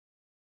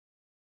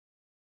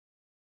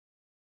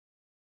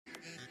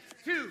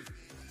2,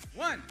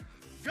 1,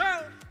 go!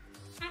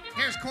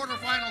 Here's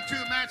quarterfinal 2,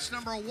 match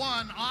number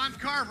 1 on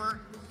Carver.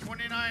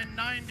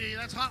 29.90.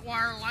 That's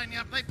Hotwire lining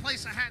up. They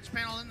place a hatch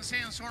panel in the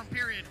sandstorm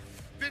period.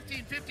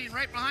 15-15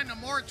 right behind them.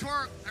 More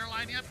torque. They're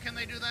lining up. Can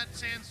they do that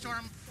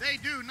sandstorm? They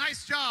do.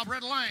 Nice job,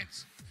 Red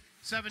Alliance.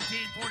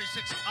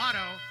 1746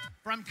 Auto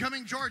from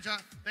Cumming, Georgia.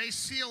 They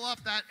seal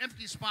up that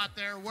empty spot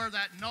there where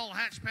that null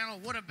hatch panel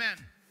would have been.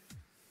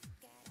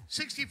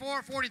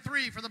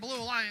 64-43 for the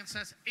Blue Alliance.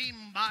 That's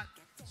aimbot.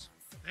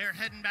 They're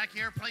heading back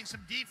here, playing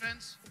some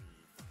defense,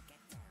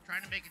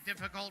 trying to make it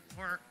difficult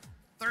for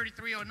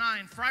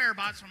 3309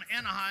 Friarbots from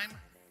Anaheim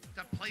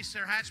to place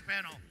their hatch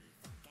panel.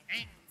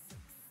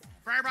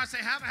 Friarbots, they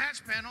have a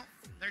hatch panel.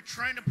 They're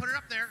trying to put it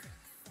up there.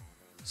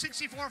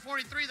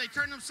 64-43, they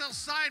turn themselves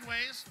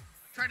sideways,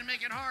 trying to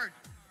make it hard.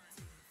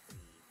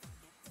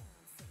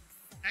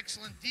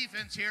 Excellent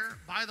defense here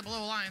by the Blue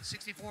Alliance,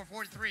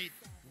 64-43,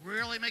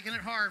 really making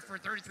it hard for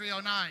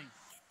 3309.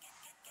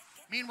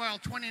 Meanwhile,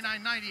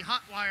 2990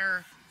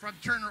 Hotwire from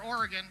Turner,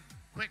 Oregon,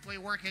 quickly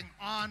working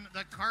on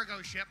the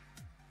cargo ship.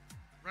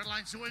 Red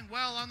Line's doing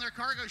well on their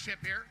cargo ship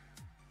here.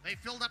 They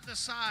filled up the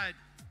side.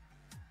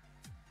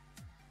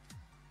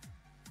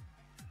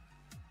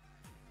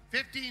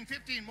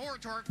 15-15 more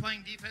torque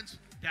playing defense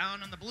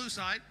down on the blue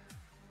side.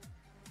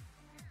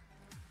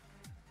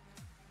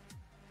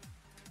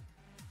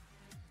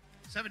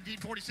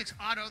 $17.46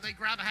 Auto, they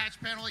grab a hatch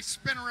panel, they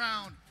spin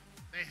around.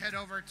 They head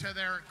over to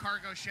their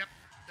cargo ship.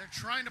 They're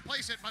trying to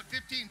place it, but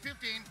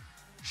 15-15,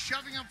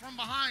 shoving them from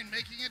behind,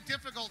 making it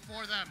difficult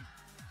for them.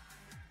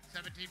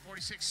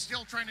 17.46,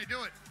 still trying to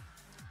do it.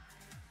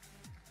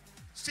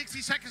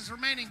 60 seconds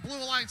remaining. Blue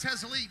Alliance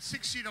has the lead,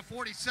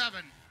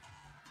 60-47.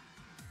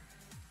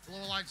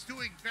 Blue Alliance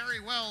doing very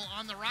well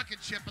on the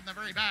rocket ship in the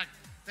very back.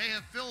 They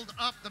have filled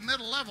up the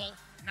middle level.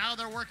 Now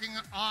they're working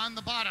on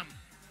the bottom.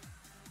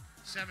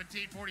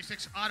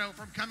 17.46 Auto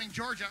from Cumming,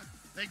 Georgia.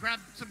 They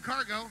grabbed some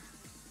cargo,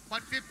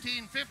 but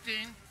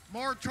 15-15.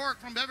 More torque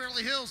from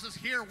Beverly Hills is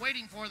here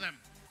waiting for them.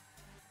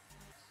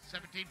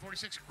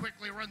 17.46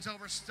 quickly runs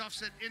over,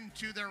 stuffs it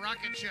into their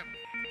rocket ship.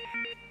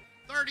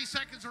 30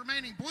 seconds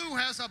remaining. Blue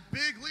has a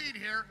big lead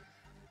here.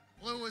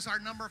 Blue is our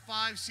number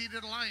 5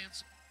 seeded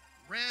alliance.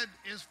 Red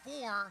is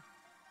 4.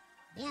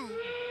 Blue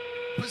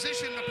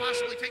positioned to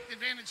possibly take the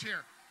advantage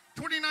here.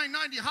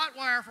 2990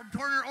 Hotwire from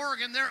Turner,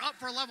 Oregon. They're up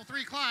for a level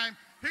 3 climb.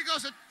 Here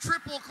goes a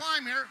triple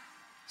climb here.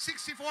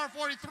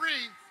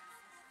 64.43.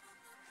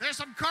 There's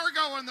some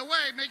cargo in the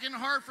way, making it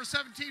hard for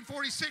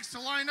 17.46 to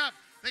line up.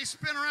 They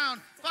spin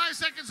around. 5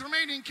 seconds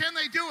remaining. Can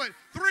they do it?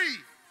 3,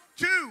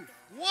 2,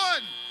 1.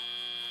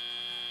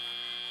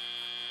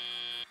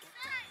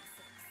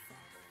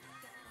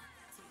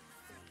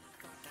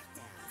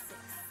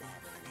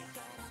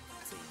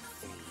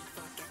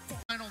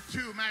 Final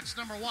 2, match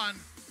number 1,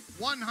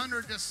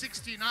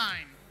 100-69.